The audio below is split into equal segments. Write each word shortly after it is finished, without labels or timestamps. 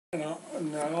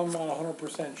And I'm not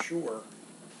 100% sure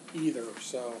either,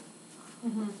 so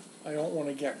I don't want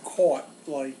to get caught,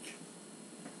 like,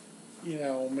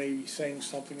 maybe saying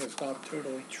something that's not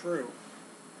totally true.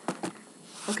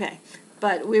 Okay,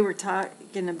 but we were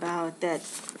talking about that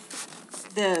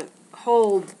the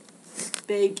whole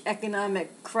big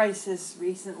economic crisis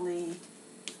recently,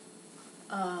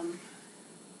 as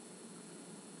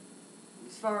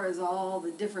far as all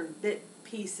the different bit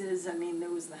pieces, I mean, there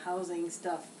was the housing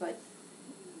stuff, but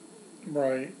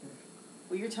Right.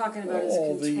 what you're talking about is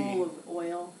control of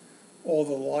oil. All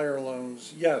the liar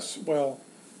loans. Yes, well,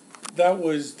 that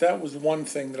was one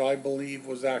thing that I believe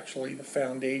was actually the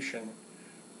foundation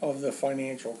of the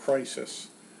financial crisis.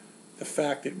 The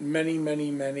fact that many,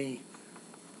 many, many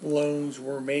loans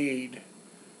were made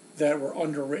that were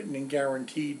underwritten and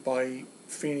guaranteed by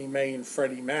Fannie Mae and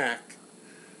Freddie Mac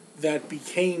that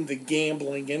became the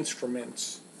gambling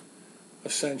instruments,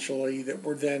 essentially, that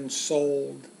were then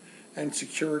sold and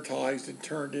securitized and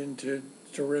turned into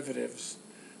derivatives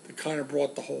that kind of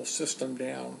brought the whole system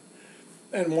down.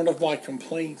 And one of my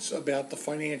complaints about the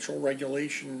financial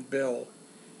regulation bill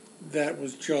that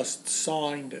was just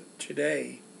signed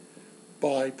today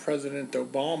by President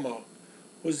Obama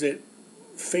was that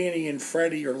Fannie and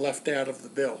Freddie are left out of the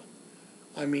bill.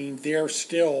 I mean, they're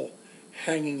still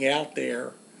hanging out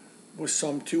there with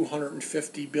some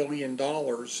 $250 billion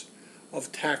of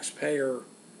taxpayer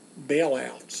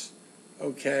bailouts,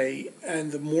 okay?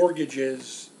 And the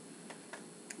mortgages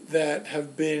that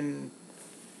have been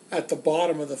at the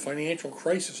bottom of the financial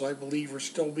crisis, I believe, are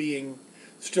still being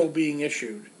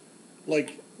issued,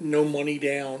 like no money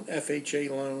down, FHA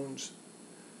loans,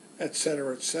 et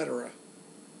cetera, et cetera.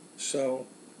 So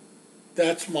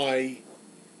that's my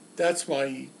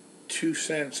 2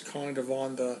 cents kind of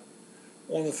on the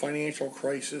financial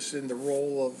crisis and the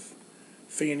role of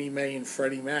Fannie Mae and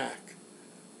Freddie Mac.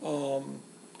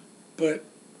 But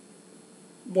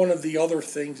one of the other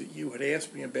things that you had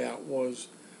asked me about was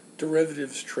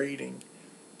derivatives trading.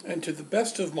 And to the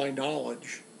best of my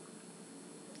knowledge,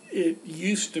 it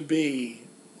used to be,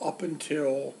 up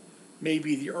until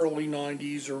maybe the early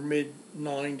 90s or mid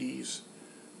 90s,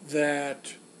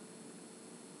 that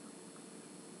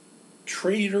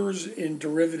traders in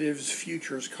derivatives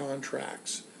futures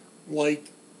contracts,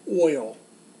 like oil,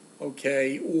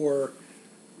 okay, or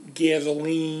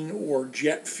gasoline or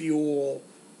jet fuel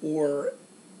or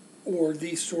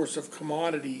these sorts of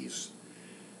commodities,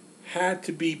 had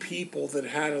to be people that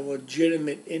had a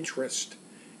legitimate interest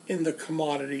in the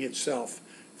commodity itself.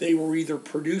 They were either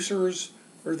producers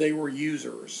or they were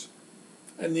users.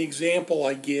 And the example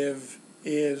I give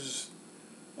is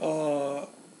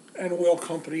an oil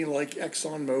company like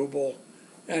ExxonMobil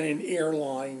and an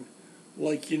airline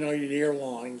like United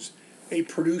Airlines, a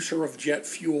producer of jet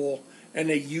fuel and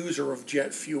a user of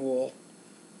jet fuel,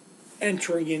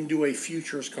 entering into a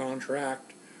futures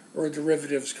contract or a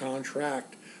derivatives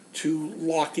contract to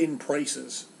lock in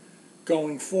prices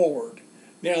going forward.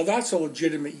 Now, that's a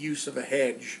legitimate use of a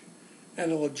hedge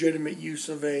and a legitimate use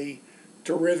of a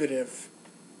derivative.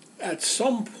 At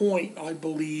some point, I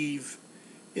believe,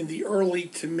 in the early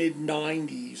to mid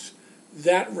 90s,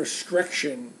 that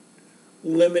restriction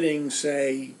limiting,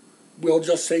 say, we'll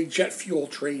just say jet fuel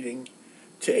trading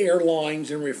to airlines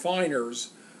and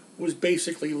refiners was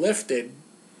basically lifted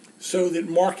so that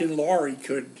Mark and Laurie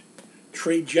could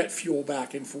trade jet fuel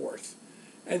back and forth.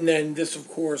 And then this, of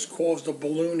course, caused a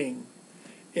ballooning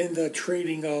in the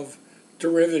trading of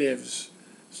derivatives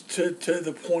to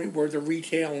the point where the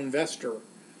retail investor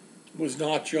was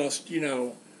not just,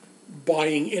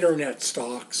 buying internet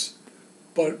stocks,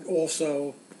 but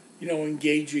also,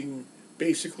 engaging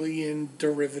basically in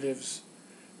derivatives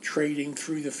trading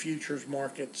through the futures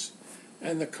markets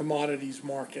and the commodities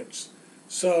markets.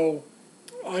 So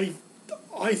I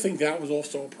think that was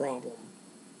also a problem,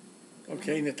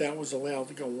 okay, and that was allowed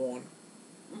to go on.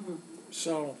 Mm-hmm.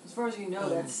 So as far as you know,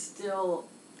 that's still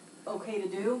okay to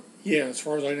do? Yeah, as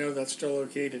far as I know, that's still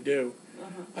okay to do.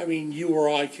 Uh-huh. I mean, you or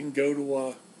I can go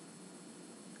to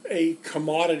a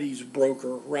commodities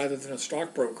broker rather than a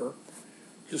stockbroker.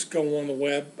 Just go on the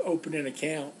web, open an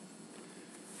account,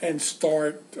 and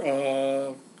start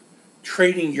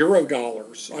trading euro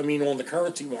dollars. I mean, on the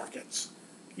currency markets.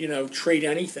 Trade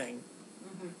anything.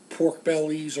 Mm-hmm. Pork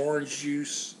bellies, orange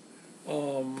juice,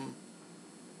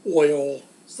 oil.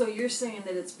 So you're saying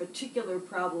that it's a particular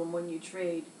problem when you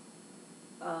trade,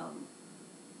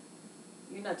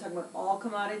 you're not talking about all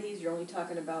commodities, you're only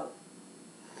talking about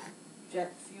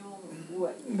jet fuel?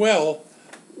 What? Well,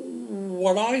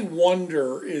 what I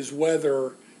wonder is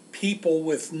whether people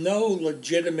with no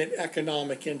legitimate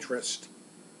economic interest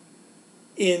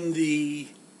in the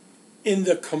in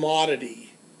the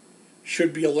commodity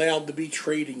should be allowed to be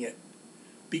trading it,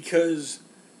 because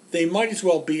they might as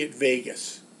well be at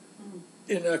Vegas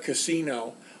in a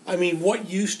casino. I mean, what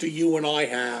use do you and I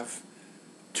have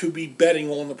to be betting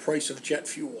on the price of jet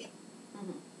fuel?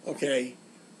 Okay,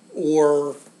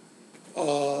 or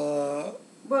a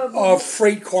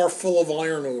freight car full of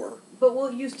iron ore. But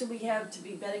what use do we have to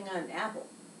be betting on Apple?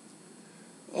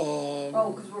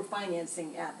 Because we're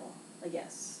financing Apple, I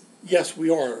guess. Yes, we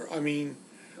are. I mean,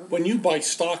 when you buy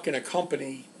stock in a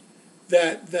company,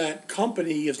 that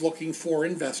company is looking for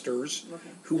investors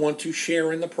who want to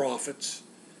share in the profits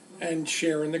and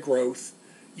share in the growth.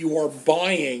 You are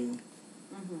buying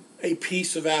a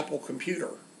piece of Apple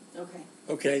computer.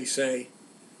 Okay, say,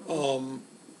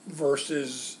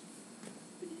 versus,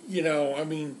 I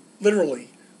mean, literally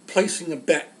placing a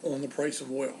bet on the price of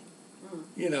oil.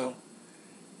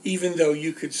 Even though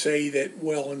you could say that,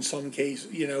 well, in some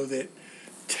cases, that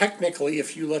technically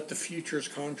if you let the futures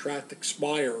contract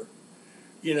expire,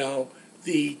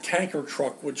 the tanker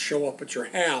truck would show up at your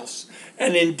house,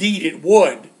 and indeed it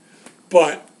would,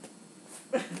 but,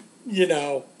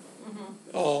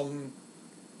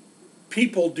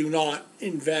 people do not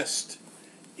invest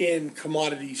in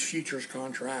commodities futures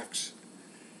contracts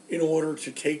in order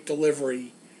to take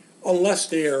delivery unless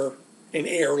they're an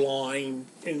airline,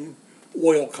 an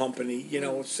oil company,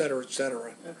 et cetera, et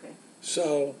cetera.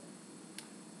 So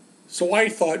I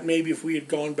thought maybe if we had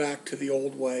gone back to the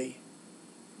old way,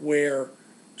 where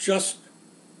just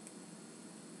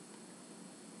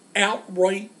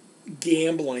outright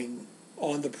gambling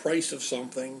on the price of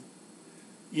something,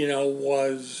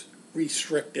 was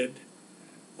restricted,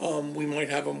 we might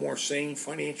have a more sane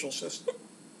financial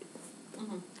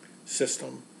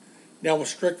system. Now, a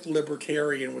strict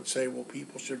libertarian would say, well,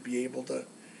 people should be able to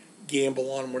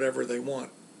gamble on whatever they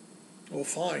want. Well,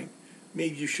 fine.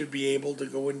 Maybe you should be able to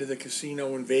go into the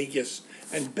casino in Vegas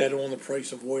and bet on the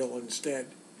price of oil instead.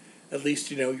 At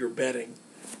least you're betting,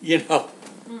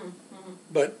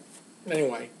 But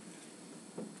anyway,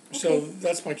 so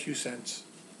that's my 2 cents.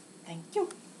 Thank you.